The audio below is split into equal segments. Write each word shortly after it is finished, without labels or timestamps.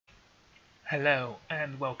Hello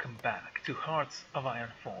and welcome back to Hearts of Iron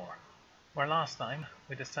 4, where last time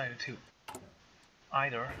we decided to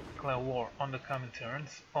either declare war on the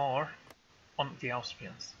Comintern's or on the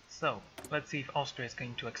Austrians. So, let's see if Austria is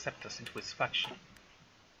going to accept us into its faction.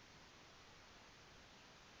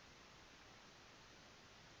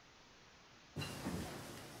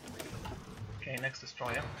 Okay, next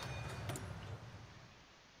destroyer.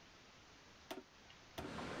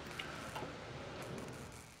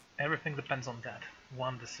 Everything depends on that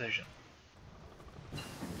one decision.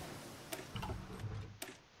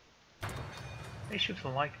 They should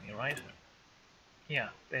like me, right? Yeah,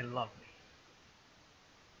 they love me.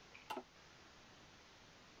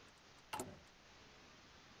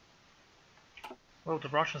 Well, the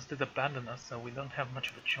Russians did abandon us, so we don't have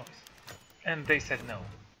much of a choice. And they said no.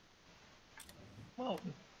 Well,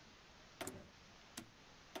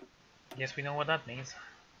 yes, we know what that means.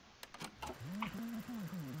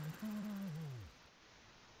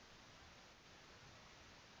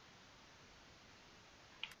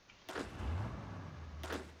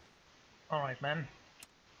 Alright, man.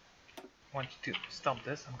 I want you to stop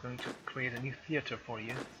this. I'm going to create a new theater for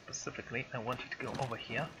you. Specifically, I want you to go over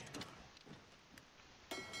here.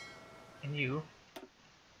 And you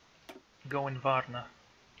go in Varna.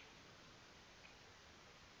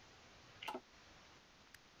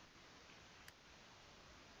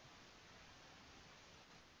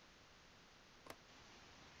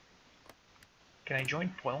 Can I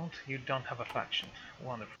join Poland? You don't have a faction.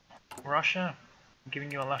 Wonderful. Russia, I'm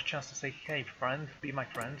giving you a last chance to say, hey friend, be my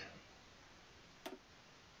friend.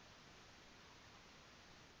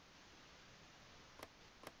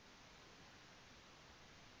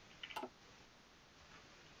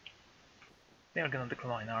 They're gonna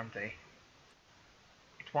decline, aren't they?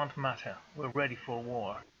 It won't matter. We're ready for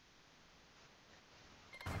war.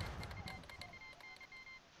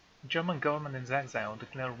 The German government in exile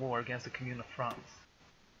declared war against the Commune of France.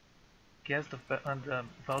 Guess the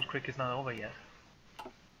Valkyrie is not over yet.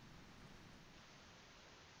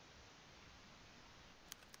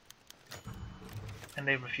 And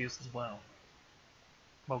they refused as well.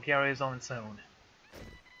 Bulgaria is on its own.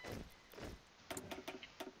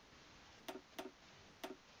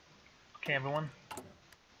 Okay, everyone.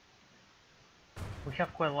 We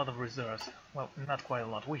have quite a lot of reserves. Well, not quite a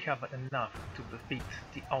lot. We have enough to defeat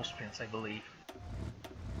the Austrians, I believe.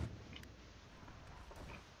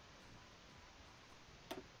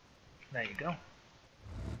 There you go.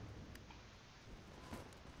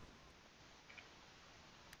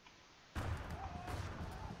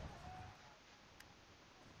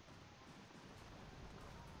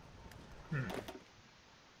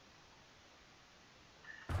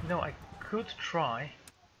 You know, I could try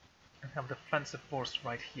and have defensive force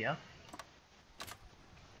right here.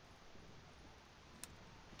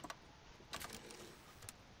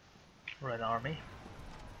 Red army.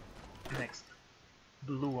 Next,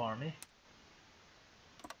 blue army.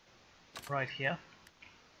 Right here.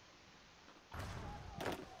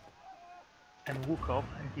 And Wukov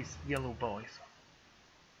and his yellow boys.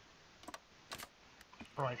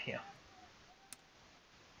 Right here.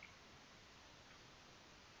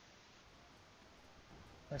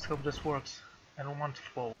 Let's hope this works. I don't want to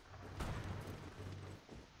fall.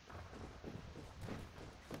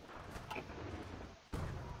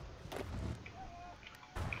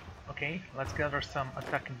 Okay, let's gather some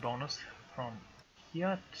attacking bonus from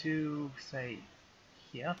here to, say,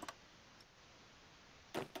 here.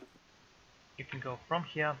 You can go from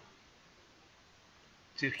here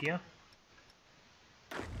to here.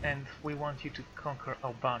 And we want you to conquer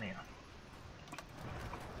Albania.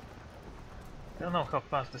 I don't know how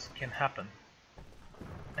fast this can happen.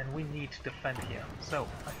 And we need to defend here. So,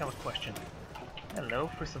 I have a question. Hello,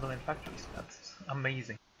 free civilian factories. That's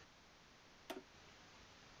amazing.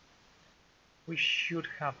 We should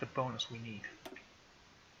have the bonus we need.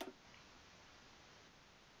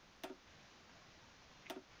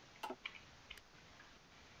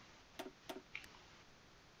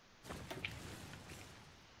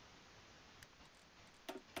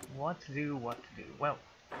 What to do, what to do? Well,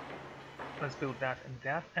 let's build that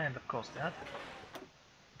and of course that.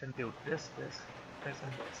 Then build this, this, this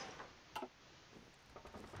and this.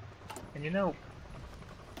 And you know,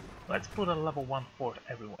 let's put a level 1 fort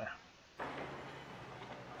everywhere.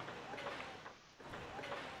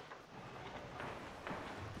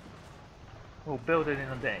 We'll build it in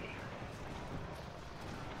a day.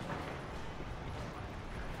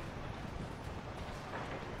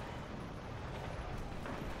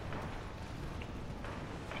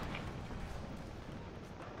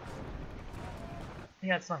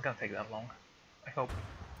 Yeah, it's not gonna take that long. I hope.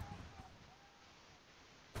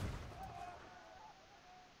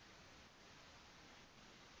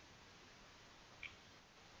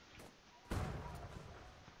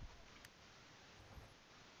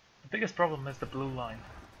 biggest problem is the blue line.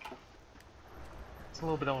 It's a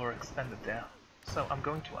little bit overextended there. So I'm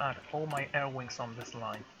going to add all my air wings on this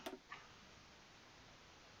line.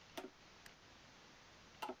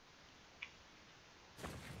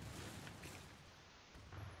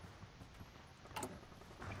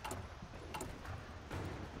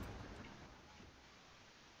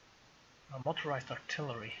 Motorized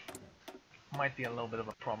artillery might be a little bit of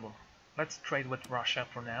a problem. Let's trade with Russia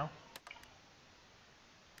for now.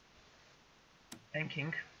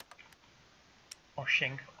 Enking, or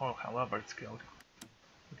Shing, or however it's called.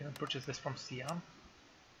 We can purchase this from Siam,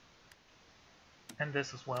 and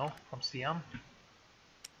this as well from Siam.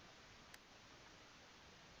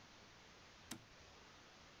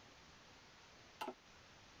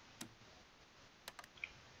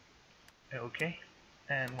 Okay,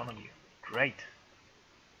 and one of you. Great.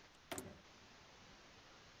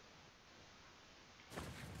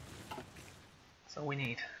 So we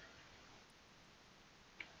need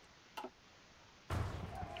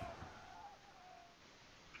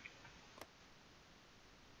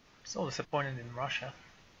so disappointed in Russia.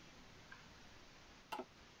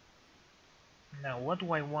 Now what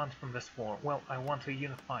do I want from this war? Well, I want to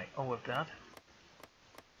unify all of that.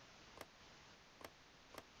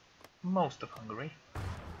 Most of Hungary.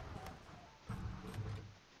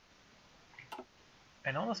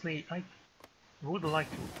 And honestly, I would like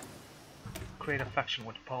to create a faction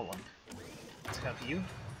with Poland. Let's have you.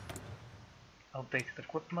 Outdated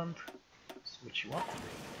equipment. Switch you up.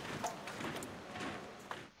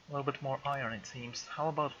 A little bit more iron it seems. How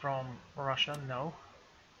about from Russia? No.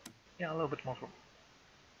 Yeah, a little bit more from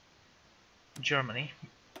Germany.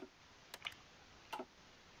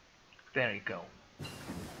 There you go.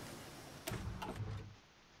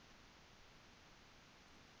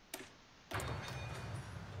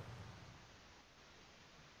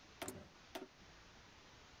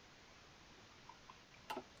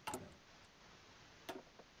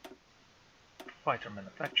 Fighter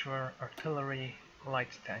manufacturer, artillery, light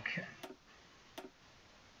tank.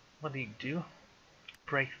 What do you do?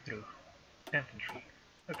 Breakthrough. Infantry.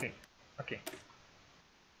 Okay, okay.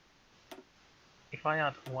 If I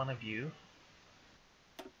add one of you,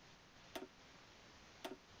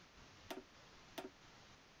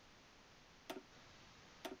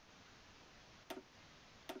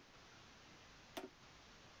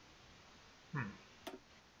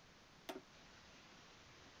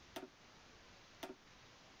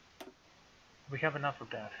 we have enough of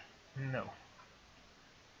that. No.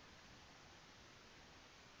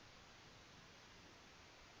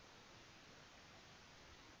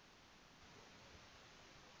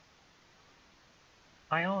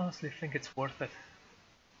 I honestly think it's worth it.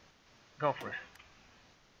 Go for it.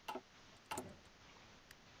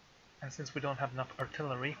 And since we don't have enough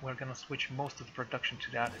artillery, we're gonna switch most of the production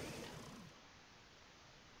to that.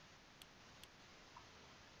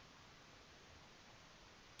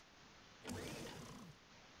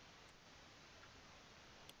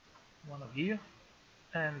 One of you,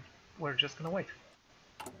 and we're just gonna wait.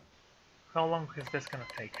 How long is this gonna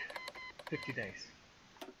take? 50 days.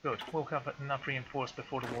 Good, we'll have enough reinforced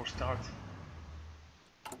before the war starts.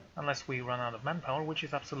 Unless we run out of manpower, which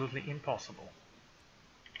is absolutely impossible.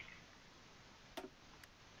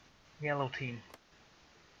 Yellow team.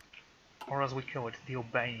 Or as we call it, the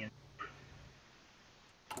Albanian.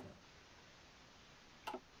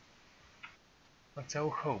 Let's all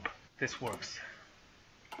hope this works.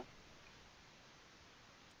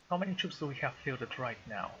 How many troops do we have fielded right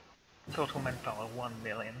now? Total manpower 1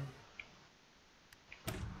 million.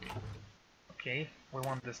 Okay, we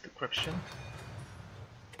want this decryption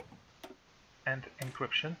and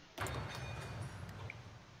encryption.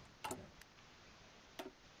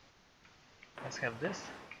 Let's have this.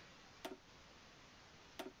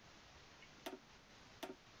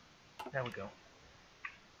 There we go.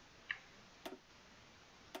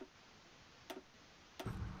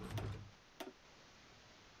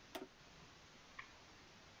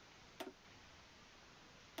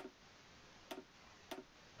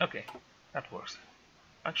 Okay, that works.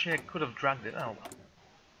 Actually, I could have dragged it out.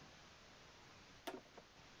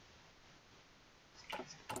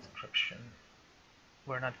 Conscription.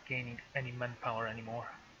 We're not gaining any manpower anymore.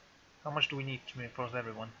 How much do we need to reinforce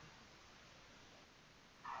everyone?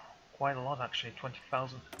 Quite a lot actually,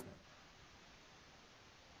 20,000.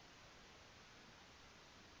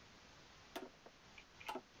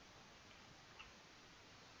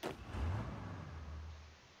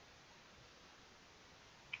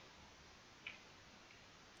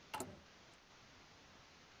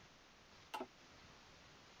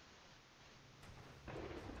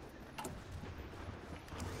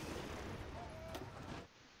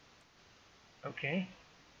 Okay.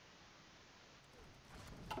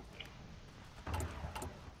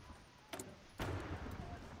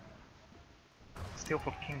 Steel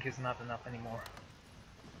for king is not enough anymore.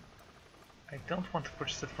 I don't want to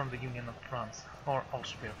purchase it from the Union of France, or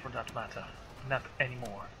Austria for that matter. Not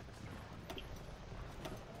anymore.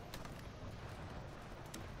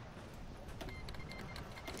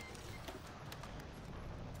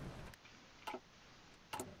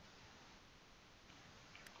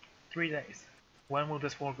 Three days. When will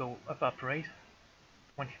this war go evaporate?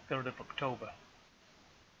 23rd of October.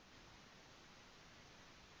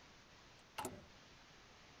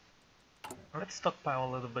 Let's stockpile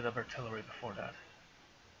a little bit of artillery before that.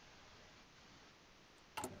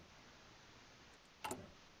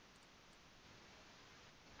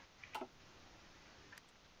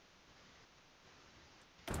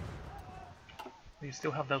 Do you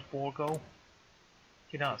still have that war go?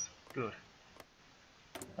 He does. Good.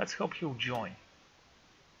 Let's hope he'll join.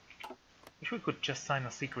 Wish we could just sign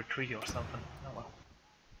a secret treaty or something. Oh well.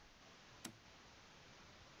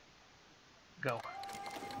 Go.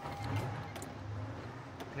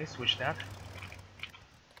 Please switch that.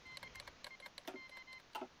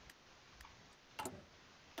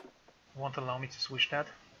 Won't allow me to switch that.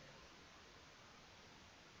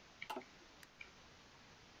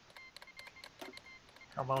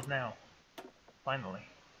 How about now? Finally.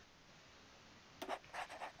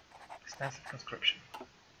 Extensive conscription.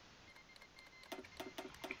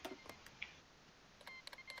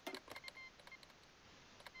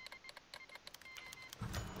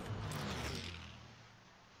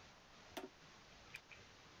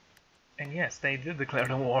 And yes, they did declare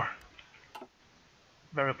the war.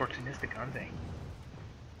 Very opportunistic, aren't they?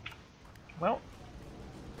 Well,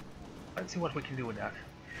 let's see what we can do with that.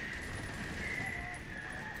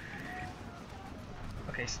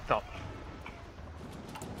 Okay, stop.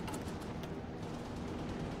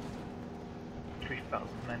 3,000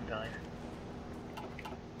 men died.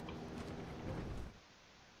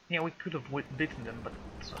 Yeah, we could have beaten them, but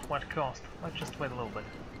at what cost? Let's just wait a little bit.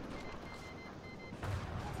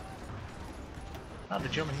 Ah, the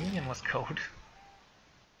German Union was cold.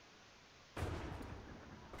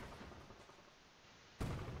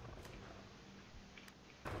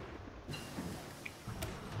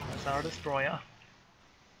 That's our destroyer.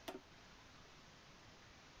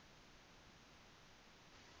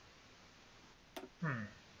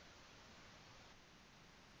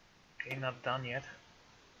 Okay, not done yet.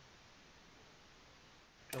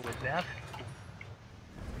 Go with that.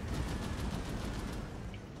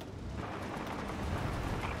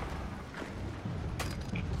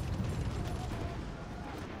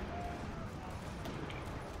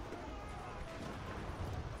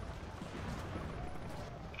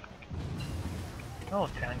 Oh,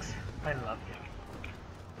 thanks. I love you.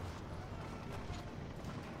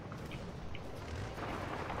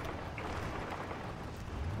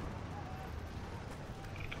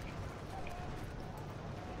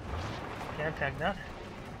 Can't attack that.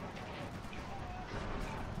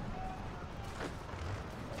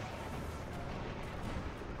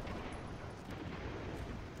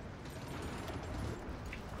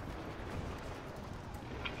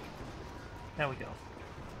 There we go.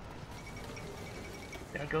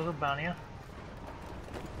 There goes Albania.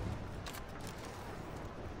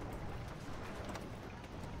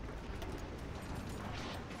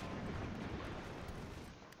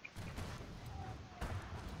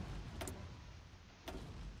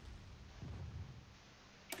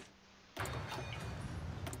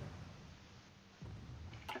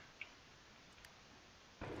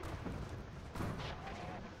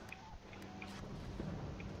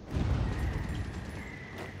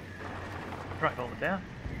 Right over there.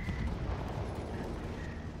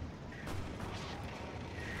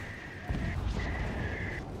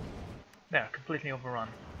 There, completely overrun.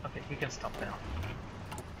 Okay, you can stop now.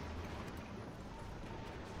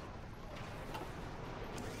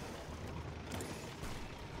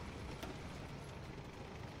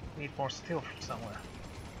 Need more steel from somewhere.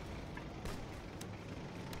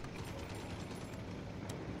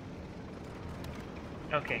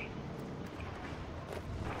 Okay.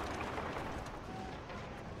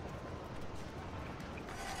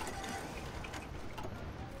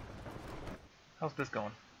 How's this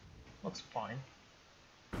going? Looks fine.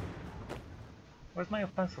 Where's my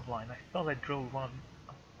offensive line? I thought I drew one.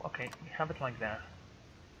 Okay, we have it like that.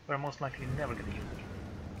 We're most likely never gonna use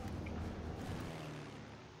it.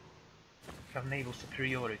 Have naval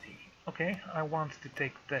superiority. Okay, I want to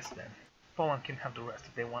take this then. Poland can have the rest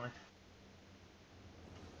if they want it.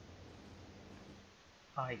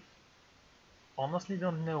 I honestly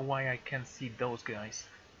don't know why I can't see those guys.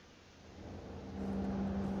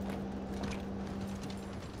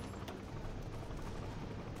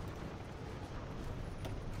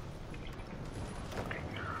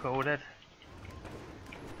 hold it.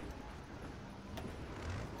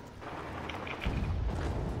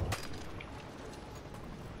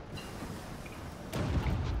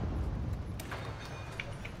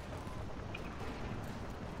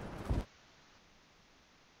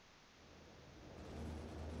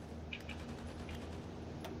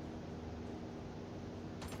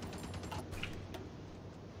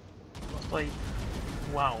 Like,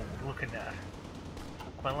 wow, look at that.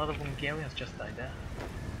 Quite a lot of Hungarians just died there.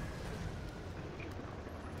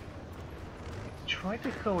 Try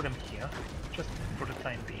to hold them here, just for the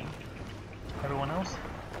time being. Everyone else?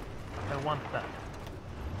 I want that.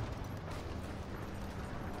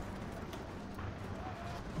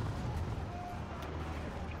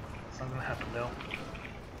 It's not gonna happen though.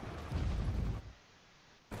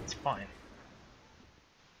 It's fine.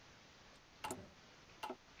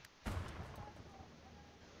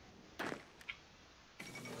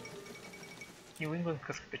 New England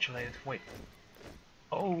has capitulated. Wait.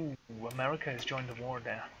 Oh, America has joined the war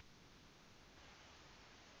there.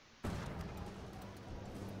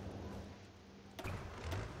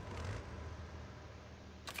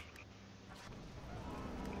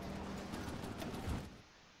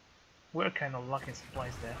 We're kind of lacking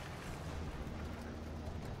supplies there.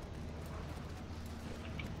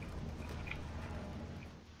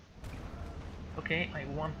 Okay, I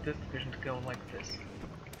want this division to go like this.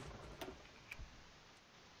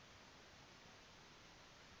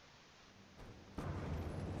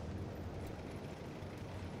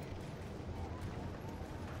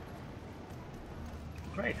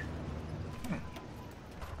 Great.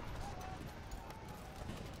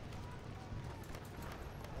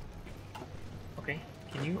 Okay,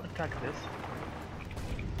 can you attack this?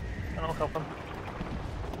 And I'll help him.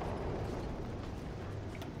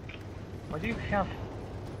 Why do you have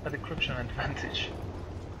a decryption advantage?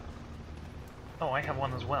 Oh, I have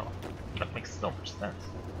one as well. That makes so much sense.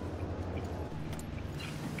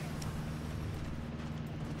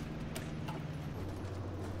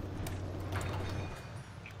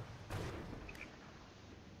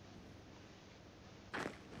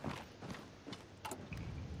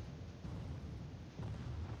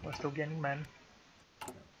 We're still getting men.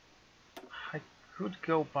 I could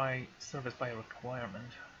go by service by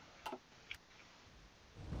requirement.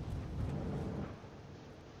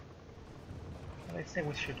 But I say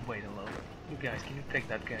we should wait a little bit. You guys, can you take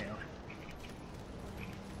that guy out?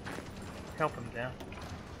 Help him there.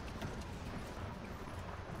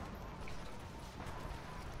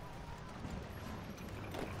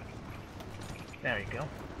 There you go.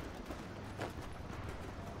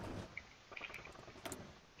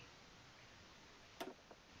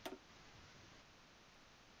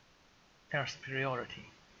 Air superiority.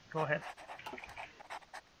 Go ahead.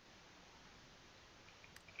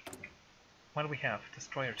 What do we have?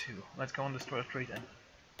 Destroyer 2. Let's go on Destroyer 3 then.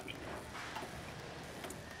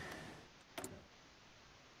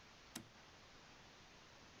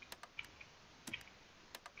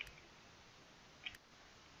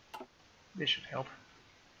 This should help.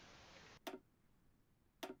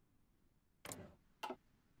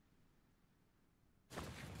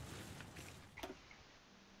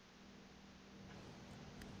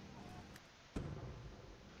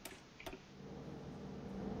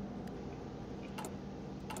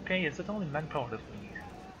 Okay, is it only manpower that we need?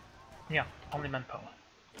 Yeah, only manpower.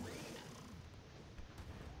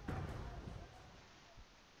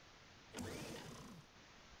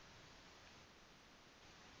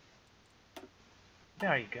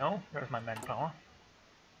 There you go, there's my manpower.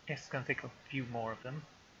 Guess it's gonna take a few more of them.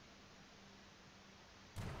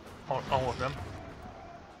 Or all of them.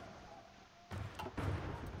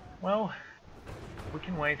 Well, we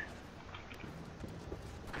can wait.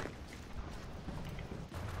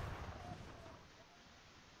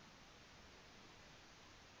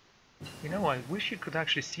 You know, I wish you could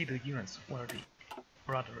actually see the units where the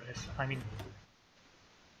rudder is. I mean,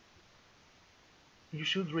 you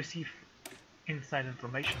should receive inside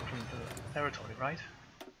information from the territory, right?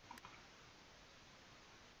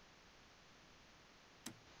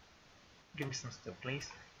 Give me some steel, please.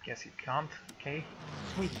 Guess you can't. Okay,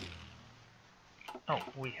 sweet. Oh,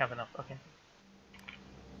 we have enough. Okay.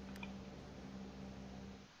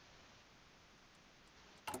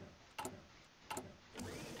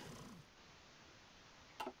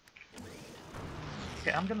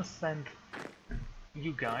 Okay, I'm gonna send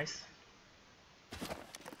you guys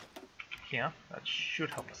here. That should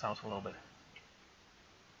help us out a little bit.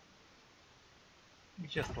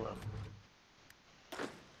 Just a little.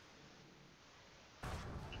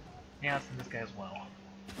 Yeah, send this guy as well.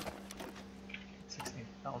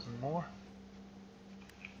 16,000 more.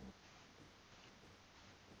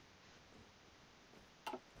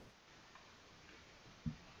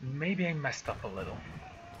 maybe I messed up a little.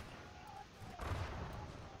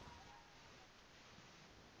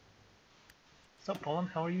 So Poland,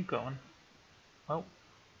 how are you going? Well,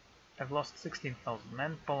 I've lost 16,000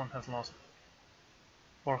 men, Poland has lost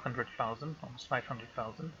 400,000, almost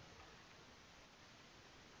 500,000.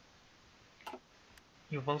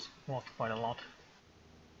 You've also lost quite a lot.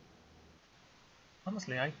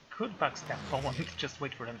 Honestly, I could backstab Poland, just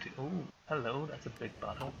wait for them to... Ooh, hello, that's a big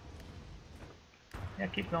battle. Yeah,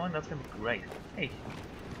 keep going, that's gonna be great. Hey!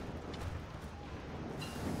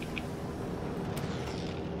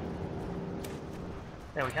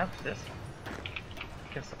 There we have this.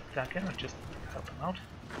 You can stop attacking and just help him out.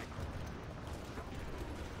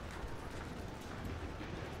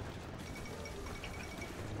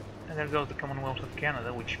 And there goes the Commonwealth of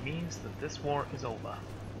Canada, which means that this war is over.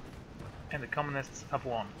 And the communists have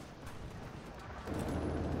won.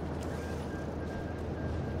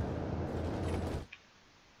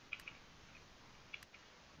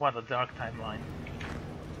 What a dark timeline.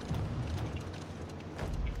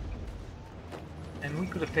 And we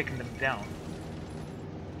could have taken them down.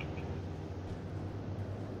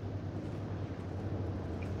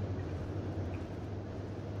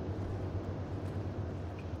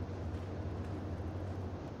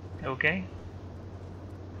 Okay.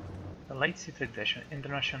 The late city edition,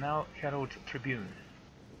 International Herald Tribune.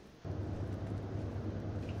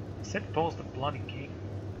 Set pause the bloody game.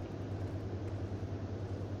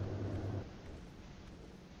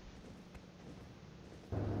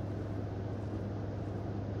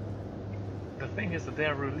 The thing is that they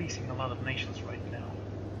are releasing a lot of nations right now.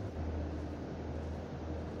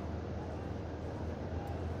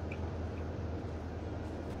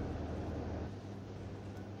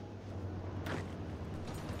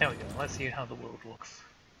 There we go, let's see how the world looks.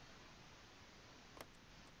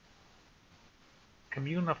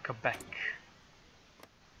 Commune of Quebec.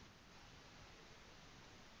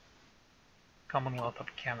 Commonwealth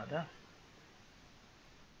of Canada.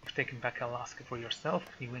 You've taken back Alaska for yourself,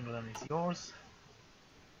 New England is yours.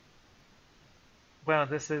 Well,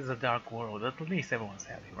 this is a dark world, at least everyone's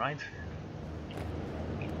happy, right?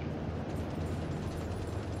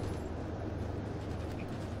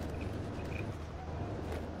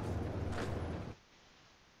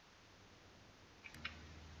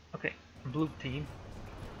 Okay, blue team.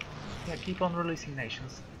 Yeah, keep on releasing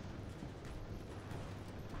nations.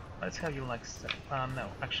 Let's have you like... no,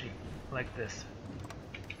 actually, like this.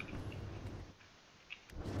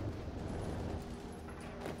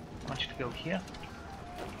 I want you to go here.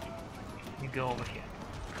 You go over here.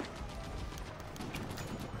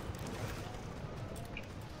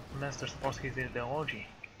 Master supports his ideology.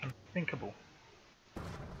 Unthinkable.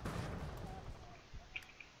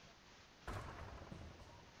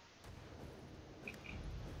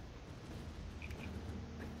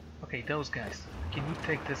 Okay, those guys. Can you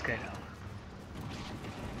take this guy down?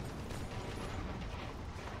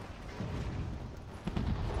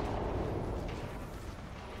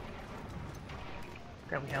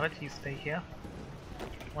 There we have it, you stay here.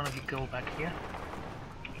 One of you go back here.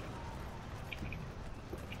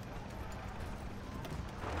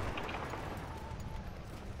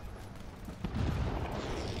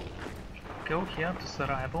 Go here to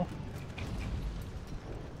Sarajevo.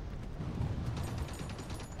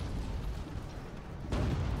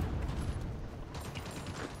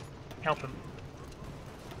 Help him.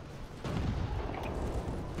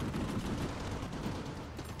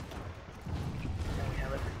 There we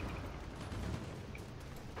have it.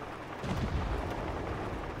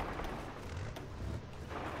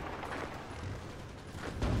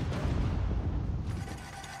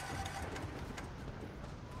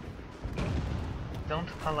 Don't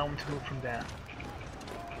allow him to move from there.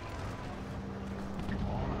 Come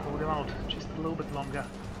on, hold him out just a little bit longer.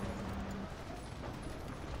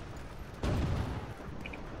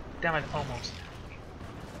 Damn it, almost.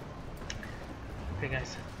 Okay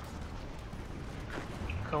guys.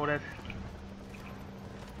 Coded.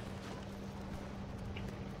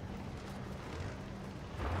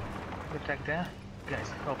 Attack there. Guys,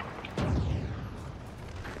 help.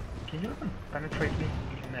 Can you even penetrate me?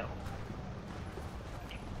 No.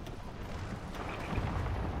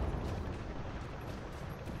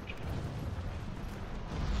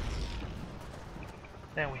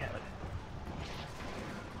 There we have it.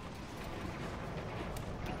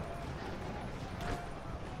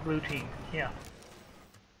 Routine, yeah.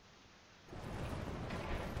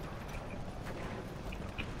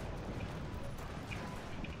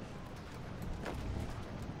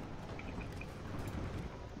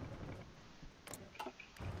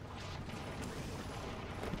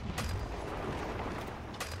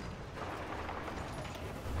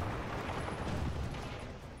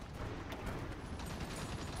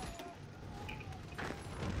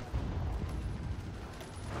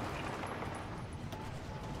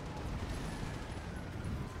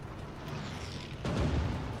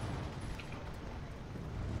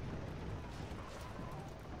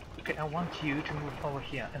 I want you to move over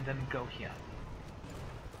here and then go here.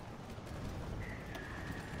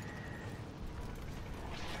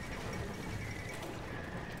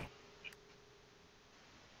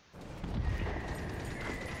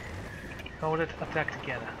 Hold it, attack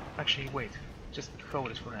together. Actually, wait. Just hold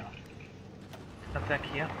it for now. Attack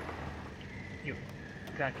here. You.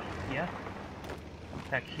 Attack here.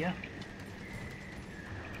 Attack here.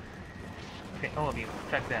 Okay, all of you,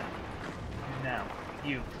 attack there. Now,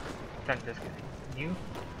 you. Attack this guy. You.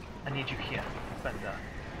 I need you here. Defend that.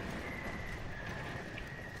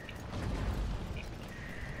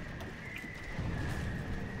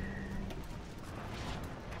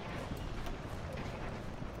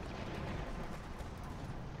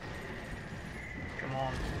 Come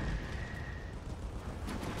on.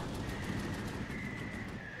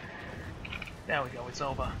 There we go, it's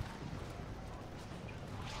over.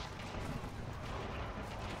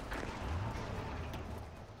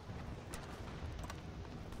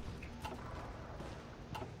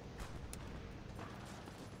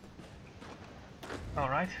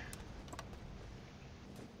 Alright.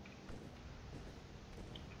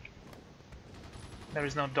 There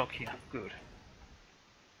is no dock here. Good.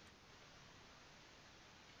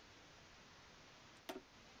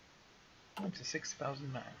 Up to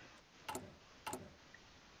 6,000 men.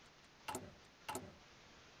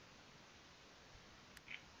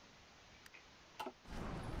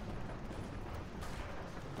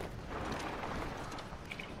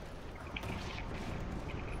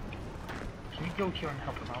 Can you go here and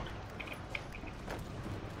help him out?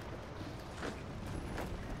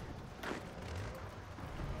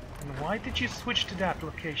 And why did you switch to that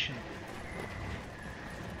location?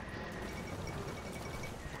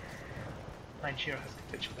 Nigeria has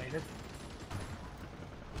capitulated.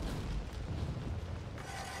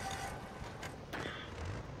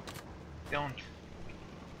 Don't.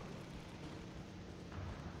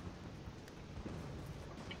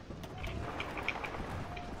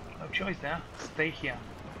 No choice there. Stay here.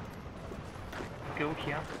 Go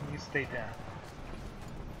here and you stay there.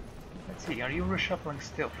 Let's see, are you reshuffling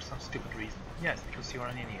still for some stupid reason? Yes, because you're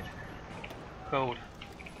an idiot. Code.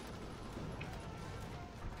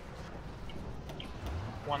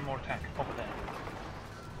 One more attack over there.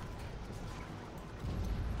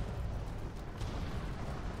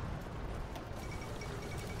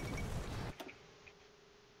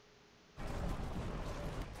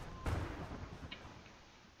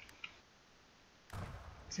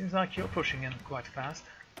 Seems like you're pushing in quite fast.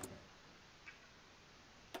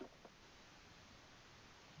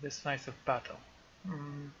 Decisive battle.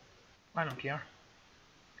 I don't care.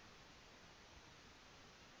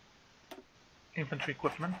 Infantry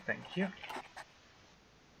equipment, thank you.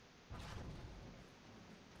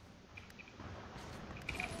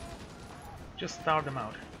 Just start them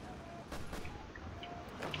out.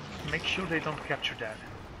 Make sure they don't capture that.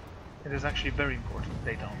 It is actually very important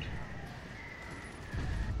they don't.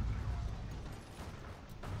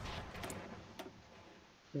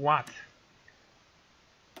 What?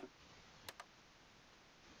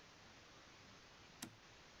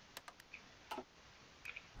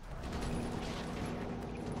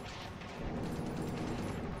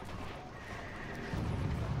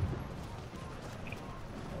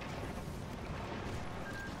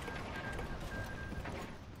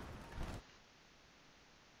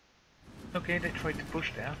 Okay, they tried to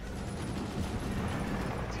push there.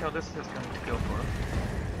 Let's see how this is going to go for them.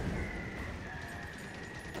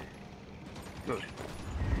 Good.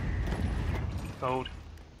 Hold.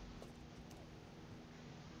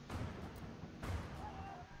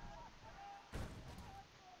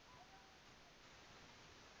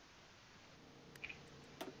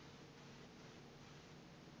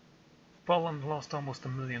 Poland lost almost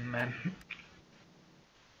 1 million men.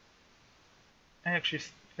 I actually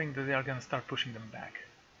think that they are gonna start pushing them back.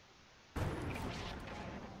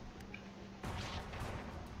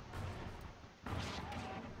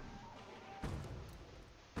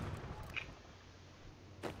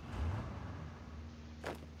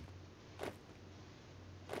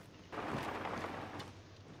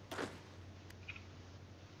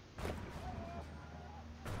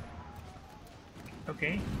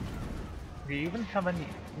 Okay. Do you even have any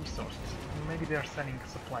resources? Maybe they are sending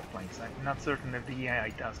supply planes. I'm not certain if the AI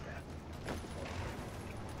does that.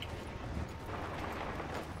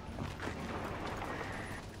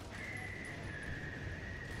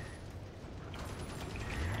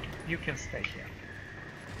 You can stay here.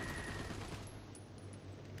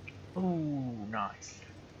 Ooh, nice.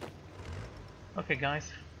 Okay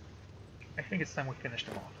guys, I think it's time we finish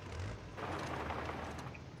them off.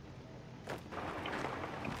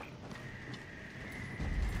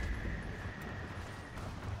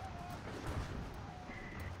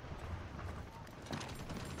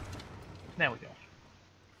 There we go.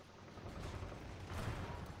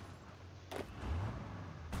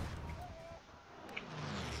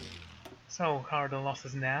 So, how are the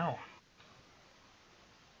losses now?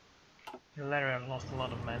 Hilaria lost a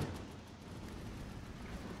lot of men.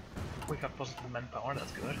 We have positive manpower,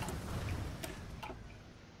 that's good.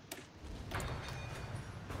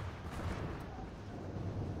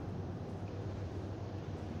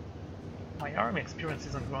 My army experience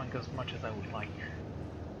isn't growing as much as I would like.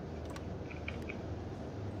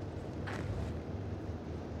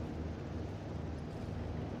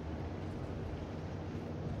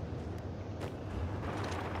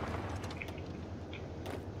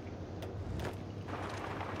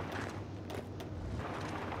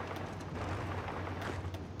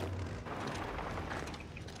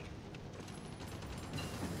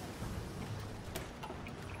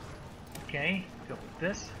 Okay, go with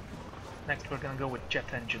this. Next we're gonna go with jet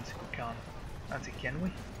engines if we can. Let's see, can we?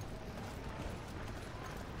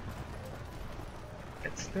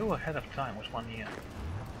 It's still ahead of time with 1 year.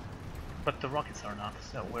 But the rockets are not,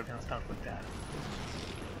 so we're gonna start with that.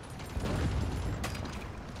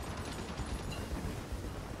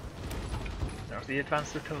 There's the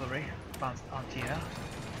advanced artillery, advanced anti-air.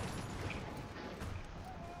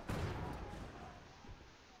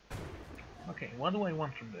 Okay, what do I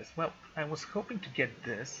want from this? Well, I was hoping to get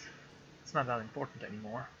this. It's not that important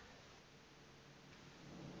anymore.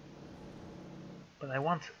 But I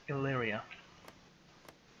want Illyria.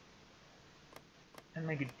 And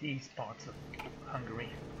maybe these parts of Hungary.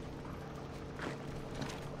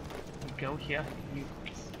 You go here, you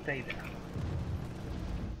stay there.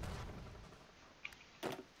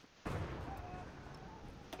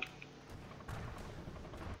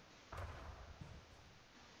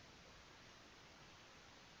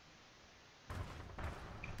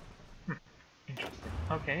 Interesting.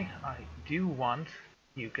 Okay, I do want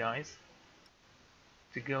you guys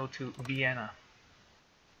to go to Vienna.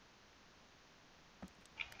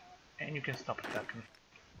 And you can stop attacking.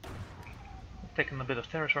 I've taken a bit of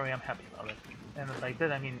territory, I'm happy about it. And by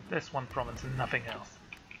that I mean this one province and nothing else.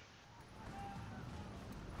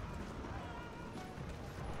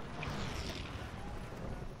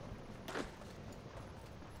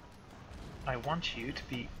 I want you to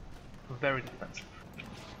be very defensive.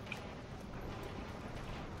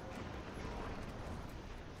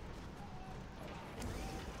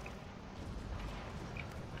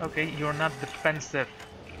 Okay, you're not defensive.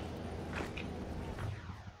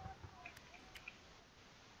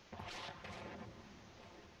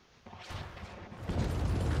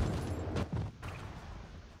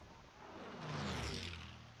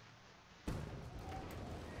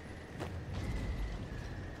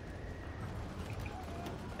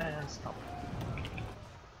 And stop.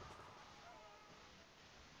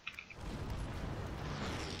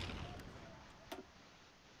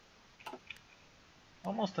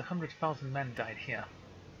 Almost 100,000 men died here.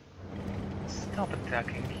 Stop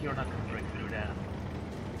attacking, you're not gonna break through there.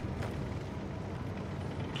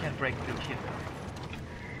 You can't break through here though.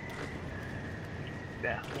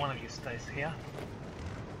 There, one of you stays here.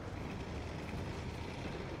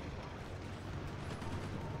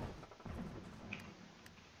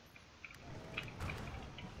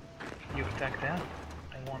 You attack there.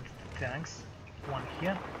 I want the tanks. One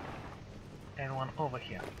here and one over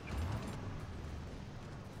here.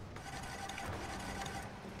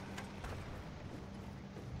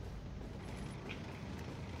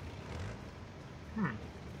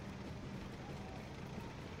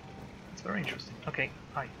 It's very interesting. Okay,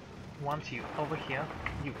 I want you over here.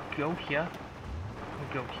 You go here.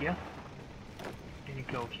 You go here. And you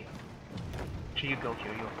go here. So you go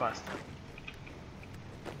here, you're faster.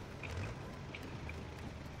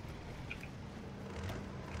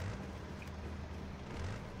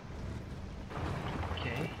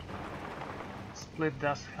 Okay. Split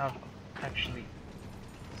does have actually...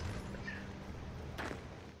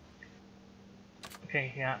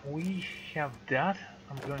 Okay, yeah, we have that.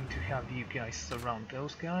 I'm going to have you guys surround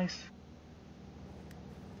those guys.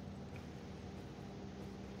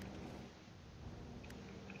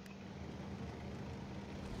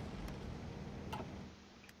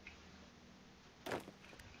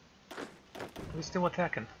 We're still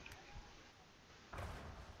attacking.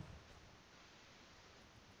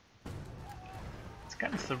 It's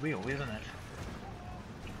kind of surreal, isn't it?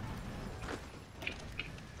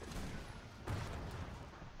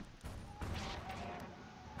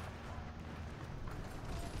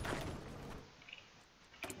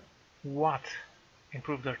 What?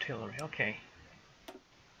 Improved artillery, okay.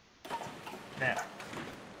 There.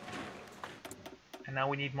 And now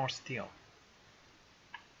we need more steel.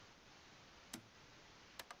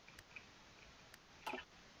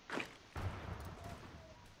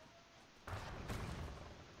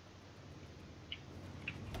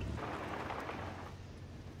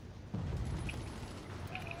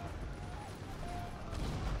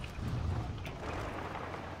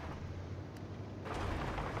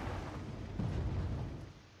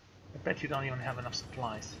 Bet you don't even have enough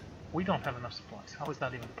supplies. We don't have enough supplies. How is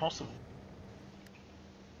that even possible?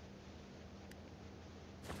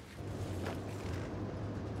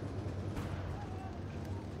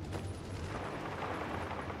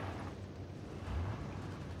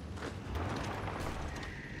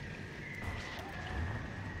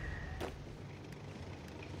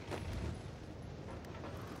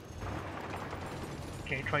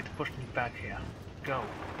 Okay, try to push me back here. Go.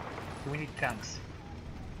 Do we need tanks?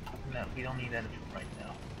 No, we don't need anything right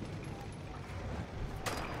now.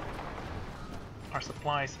 Our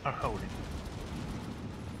supplies are holding.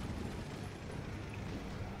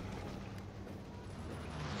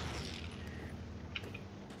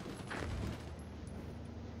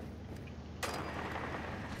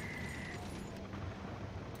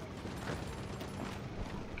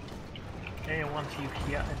 Okay, I want you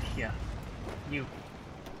here and here. You.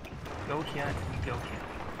 Go here and you go here.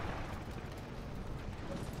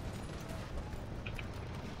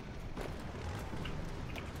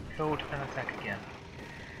 Code and attack again.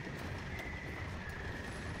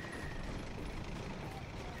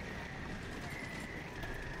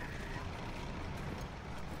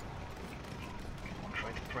 Come on,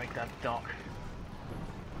 try to break that dock.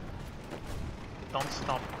 Don't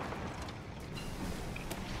stop.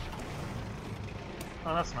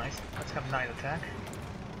 Oh, that's nice. Let's have night attack.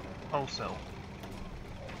 Also,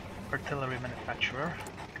 artillery manufacturer.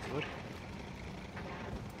 Good.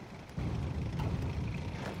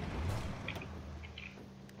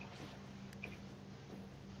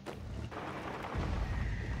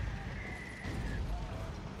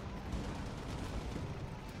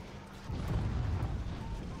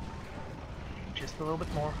 Just a little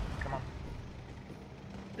bit more. Come on.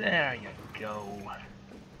 There you go.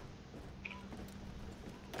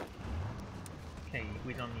 Okay,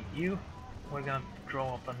 we don't need you. We're gonna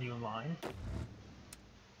draw up a new line.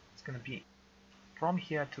 It's gonna be from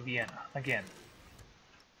here to Vienna again.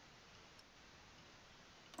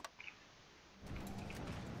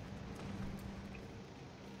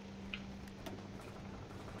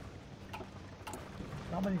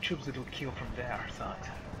 How many troops did it kill from their side?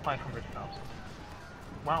 500,000.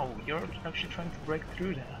 Wow, you're actually trying to break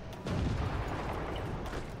through there.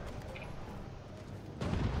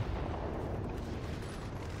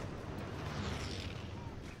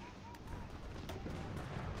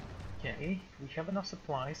 Okay, we have enough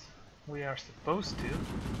supplies. We are supposed to.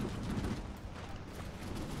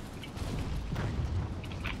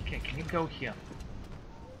 Okay, can you go here?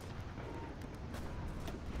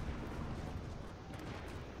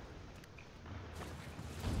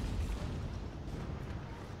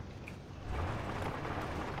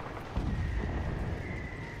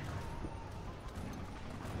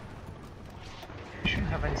 You shouldn't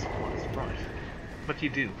have any supplies, right? But you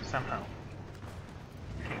do, somehow.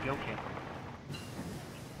 Okay, go here.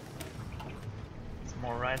 It's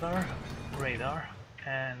more radar,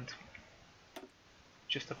 and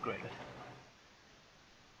just upgrade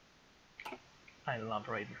it. I love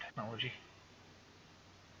radar technology.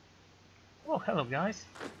 Oh, hello guys.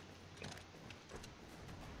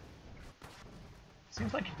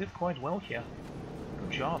 Seems like you did quite well here.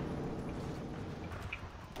 Good job.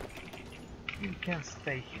 You can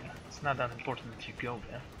stay here. It's not that important that you go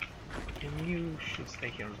there. And you should stay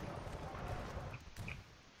here as well.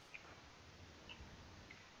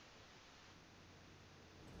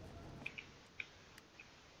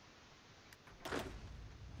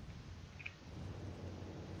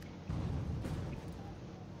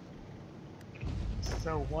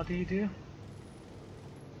 So what do you do?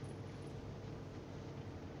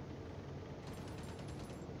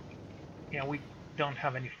 Yeah, we don't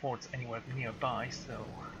have any forts anywhere nearby, so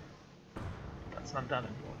that's not that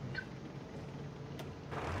important.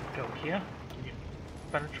 Go here. Can you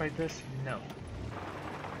penetrate this? No.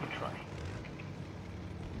 You try.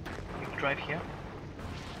 You drive here.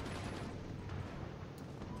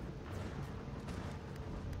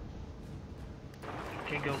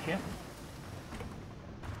 Okay, go here.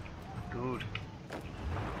 Good.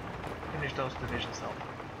 Finish those divisions up.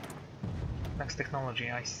 Next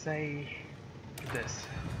technology, I say this.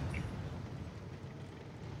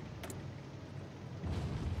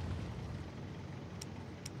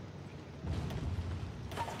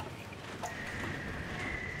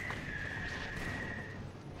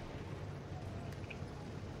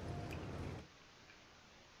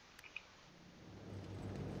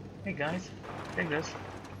 Hey guys, take this.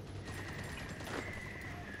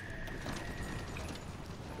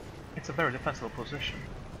 It's a very defensible position,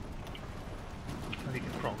 as you can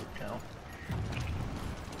probably tell.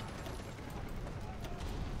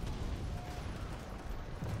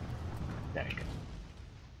 There you go.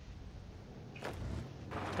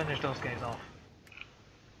 finish those guys off.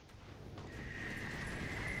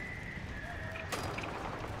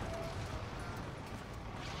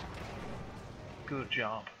 Good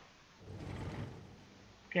job.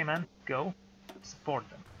 Okay, man, go. Support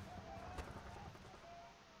them.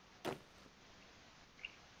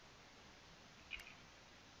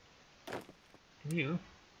 You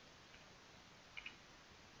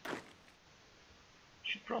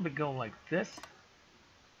should probably go like this.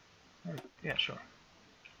 Yeah, sure.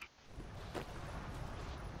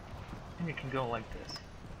 And you can go like this.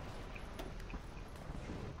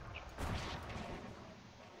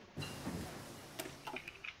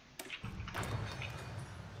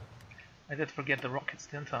 I did forget the rockets,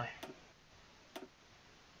 didn't I?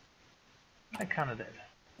 I kinda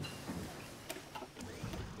did.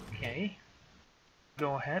 Okay.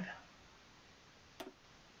 Go ahead.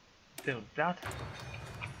 Build that.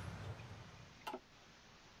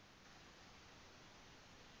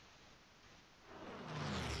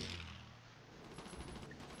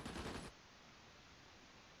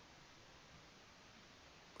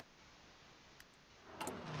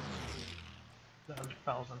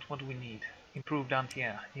 What do we need? Improved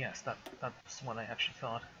anti-air. Yes, that's what I actually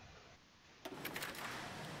thought.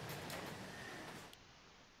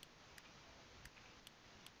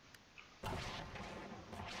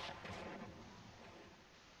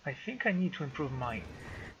 I think I need to improve my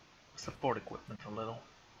support equipment a little,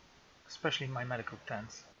 especially my medical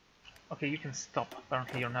tents. Okay, you can stop.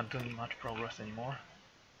 Apparently you're not doing much progress anymore.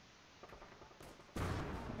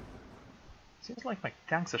 Seems like my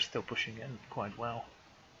tanks are still pushing in quite well.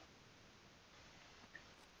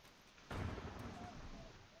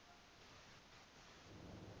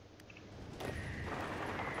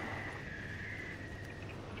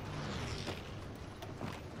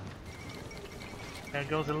 There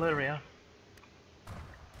goes Illyria.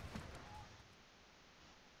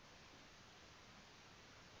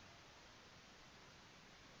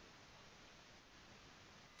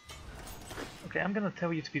 Okay, I'm gonna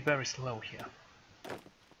tell you to be very slow here.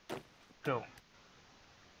 Go.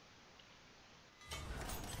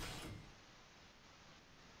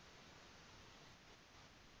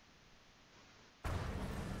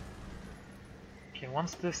 Okay,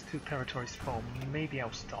 once these two territories fall, maybe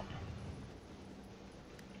I'll stop.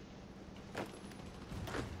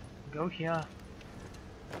 Go here.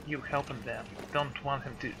 You help him there. Don't want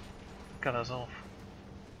him to cut us off.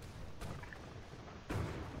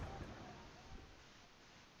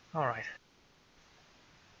 Alright.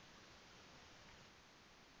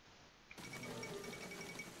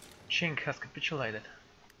 Qing has capitulated.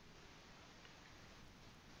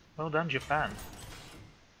 Well done, Japan.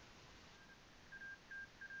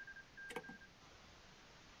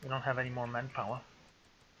 We don't have any more manpower.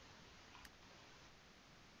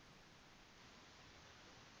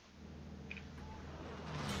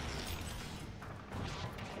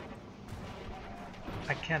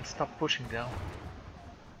 I can't stop pushing though.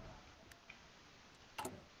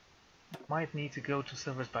 Might need to go to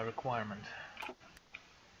service by requirement.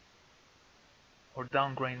 Or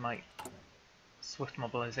downgrade my swift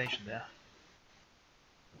mobilization there.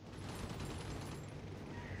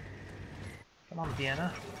 Come on,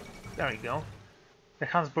 Vienna. There you go. The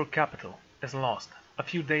Habsburg capital is lost. A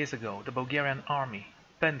few days ago, the Bulgarian army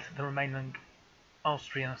pinned the remaining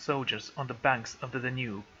Austrian soldiers on the banks of the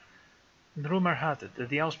Danube. And rumor has it that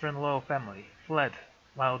the Austrian royal family fled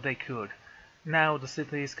while they could. Now the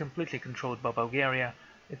city is completely controlled by Bulgaria,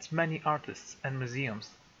 its many artists and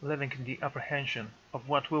museums living in the apprehension of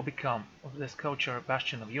what will become of this culture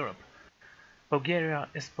bastion of Europe. Bulgaria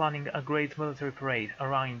is planning a great military parade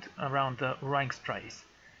around the Ringstrasse,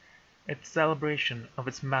 its celebration of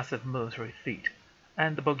its massive military feat,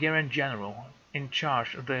 and the Bulgarian general in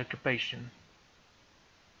charge of the occupation.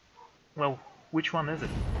 Well, which one is it?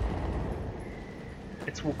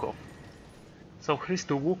 It's Wukov. So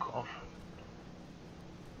Hristo Wukov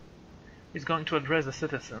is going to address the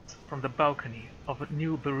citizens from the balcony of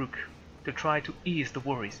New Beruk to try to ease the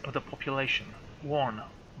worries of the population worn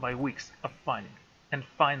by weeks of fighting. And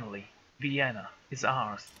finally, Vienna is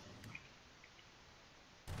ours.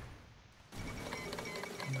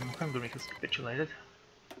 Hungary has capitulated.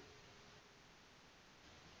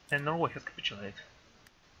 And Norway has capitulated.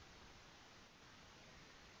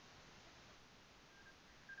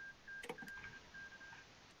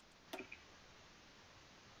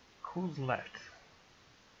 Who's left?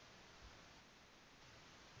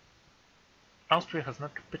 Austria has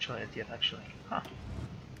not capitulated yet, actually. Huh.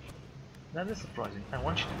 That is surprising. I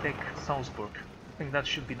want you to take Salzburg. I think that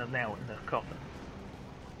should be the nail in the coffin.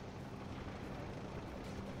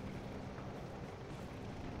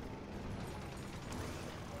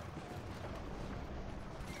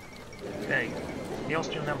 The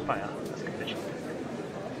Austrian Empire has capitulated.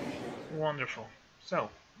 Wonderful. So,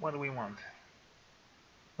 what do we want?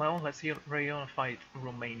 Well, let's reunify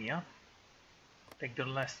Romania. Take the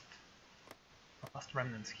last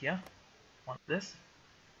remnants here. Want this.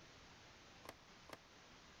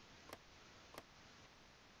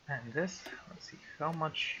 And this. Let's see, how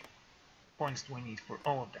much points do we need for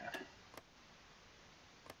all of that?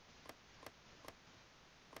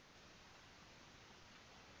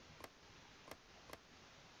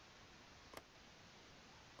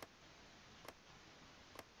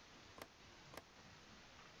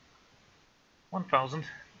 $1,000.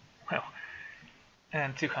 Well,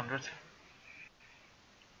 and 200.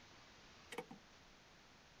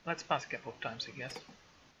 Let's pass a couple of times, I guess.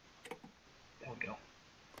 There we go.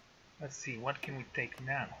 Let's see, what can we take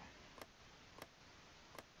now?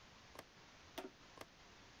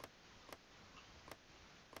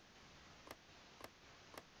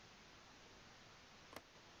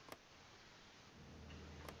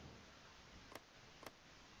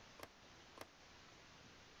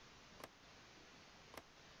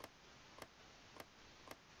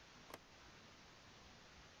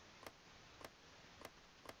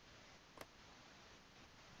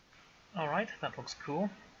 Alright, that looks cool.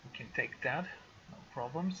 We can take that, no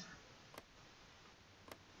problems.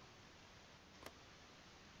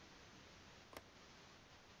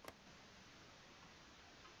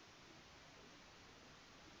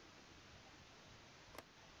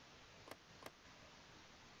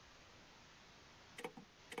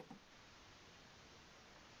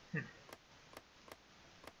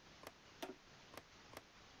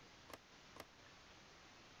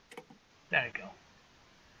 There you go.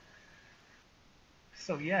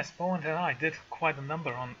 So yes, Poland and I did quite a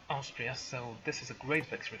number on Austria, so this is a great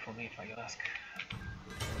victory for me if I ask.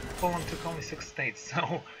 Poland took only 6 states,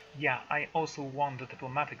 so yeah, I also won the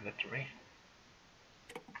diplomatic victory.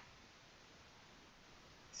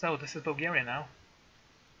 So this is Bulgaria now.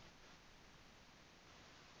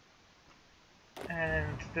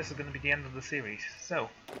 And this is going to be the end of the series. So,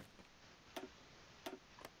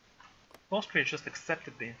 Austria just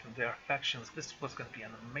accepted into their factions. This was going to be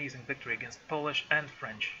an amazing victory against Polish and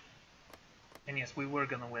French. And yes, we were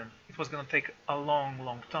going to win. It was going to take a long,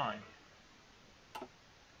 long time.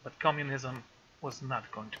 But communism was not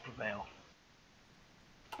going to prevail.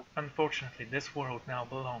 Unfortunately, this world now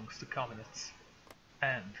belongs to communists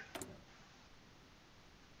and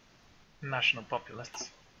national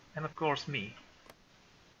populists. And of course me,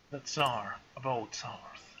 the Tsar of all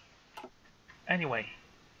Tsars. Anyway,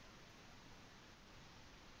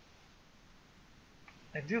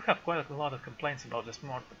 I do have quite a lot of complaints about this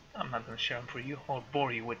mod, but I'm not going to share them for you or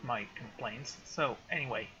bore you with my complaints. So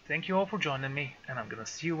anyway, thank you all for joining me, and I'm going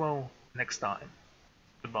to see you all next time.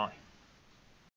 Goodbye.